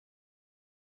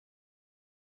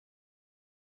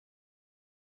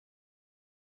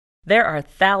There are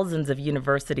thousands of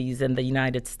universities in the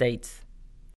United States.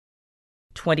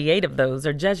 28 of those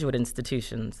are Jesuit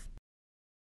institutions.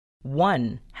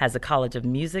 One has a College of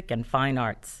Music and Fine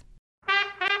Arts.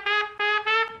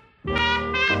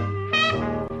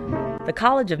 The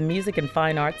College of Music and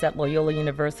Fine Arts at Loyola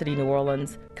University, New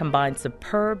Orleans combines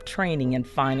superb training in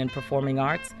fine and performing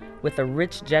arts with a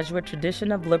rich Jesuit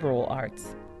tradition of liberal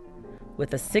arts.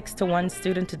 With a 6-to-1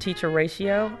 student-to-teacher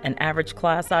ratio and average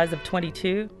class size of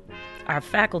 22, our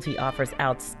faculty offers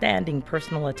outstanding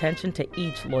personal attention to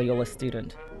each Loyola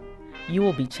student. You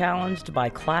will be challenged by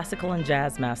classical and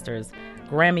jazz masters,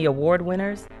 Grammy Award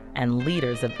winners, and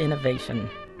leaders of innovation.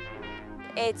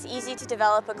 It's easy to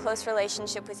develop a close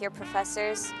relationship with your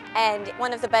professors, and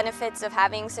one of the benefits of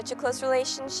having such a close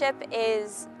relationship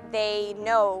is they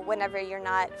know whenever you're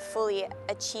not fully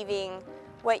achieving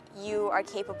what you are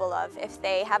capable of. If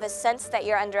they have a sense that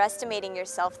you're underestimating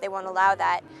yourself, they won't allow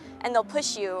that, and they'll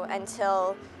push you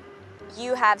until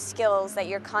you have skills that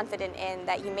you're confident in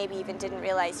that you maybe even didn't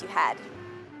realize you had.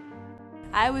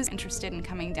 I was interested in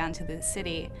coming down to the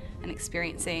city and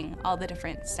experiencing all the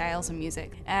different styles of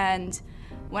music. And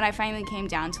when I finally came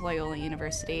down to Loyola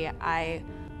University, I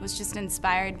was just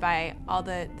inspired by all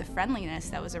the friendliness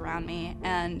that was around me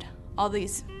and all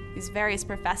these various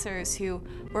professors who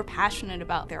were passionate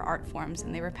about their art forms,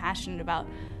 and they were passionate about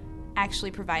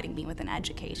actually providing me with an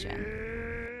education.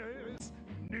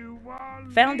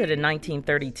 Founded in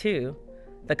 1932,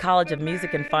 the College of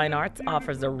Music and Fine Arts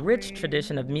offers a rich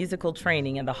tradition of musical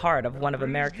training in the heart of one of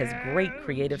America's great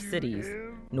creative cities,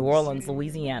 New Orleans,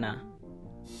 Louisiana.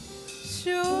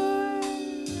 Sure,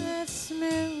 that's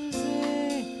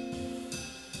music.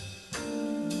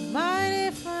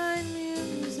 Mighty fine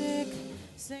music.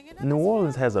 New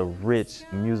Orleans has a rich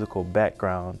musical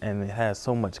background, and it has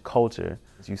so much culture.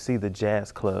 You see the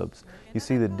jazz clubs, you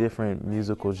see the different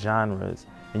musical genres,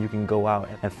 and you can go out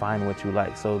and find what you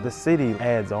like. So the city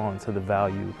adds on to the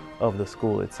value of the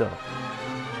school itself.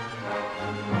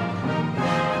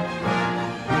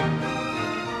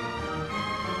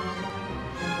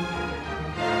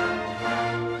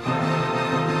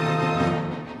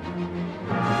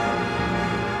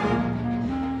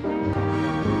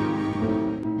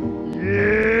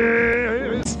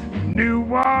 Yes, New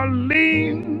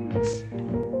Orleans.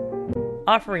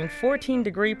 Offering 14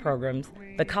 degree programs,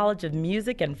 the College of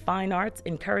Music and Fine Arts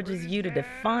encourages you to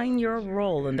define your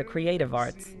role in the creative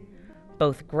arts.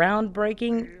 Both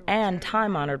groundbreaking and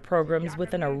time-honored programs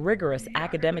within a rigorous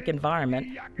academic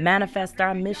environment manifest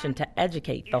our mission to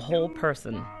educate the whole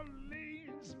person.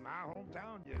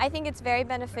 I think it's very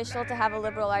beneficial to have a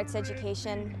liberal arts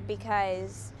education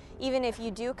because even if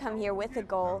you do come here with a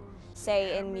goal,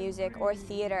 say in music or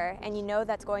theater, and you know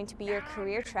that's going to be your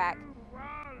career track,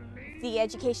 the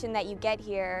education that you get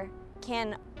here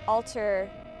can alter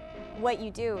what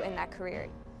you do in that career.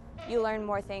 You learn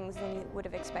more things than you would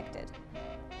have expected.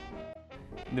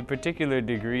 The particular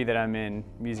degree that I'm in,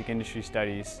 music industry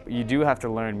studies, you do have to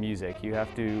learn music. You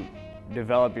have to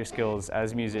develop your skills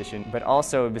as a musician, but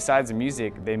also besides the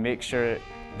music, they make sure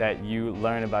that you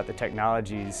learn about the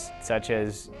technologies such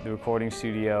as the recording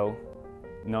studio,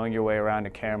 knowing your way around a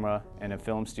camera and a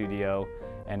film studio,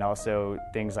 and also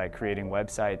things like creating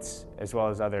websites, as well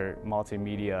as other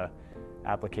multimedia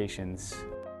applications.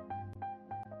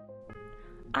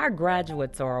 Our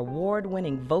graduates are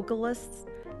award-winning vocalists,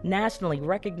 nationally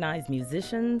recognized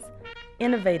musicians,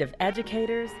 innovative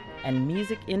educators, and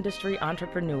music industry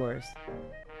entrepreneurs.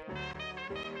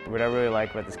 What I really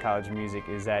like about this College of Music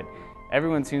is that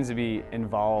everyone seems to be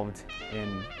involved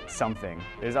in something.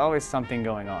 There's always something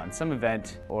going on, some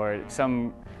event or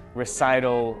some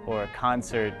recital or a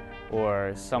concert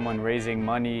or someone raising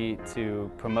money to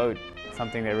promote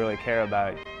something they really care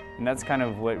about. And that's kind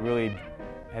of what really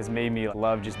has made me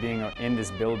love just being in this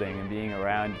building and being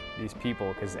around these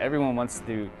people, because everyone wants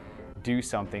to do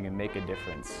something and make a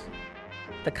difference.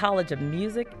 The College of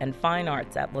Music and Fine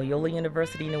Arts at Loyola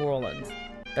University, New Orleans,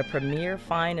 the premier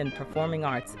fine and performing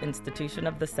arts institution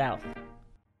of the South.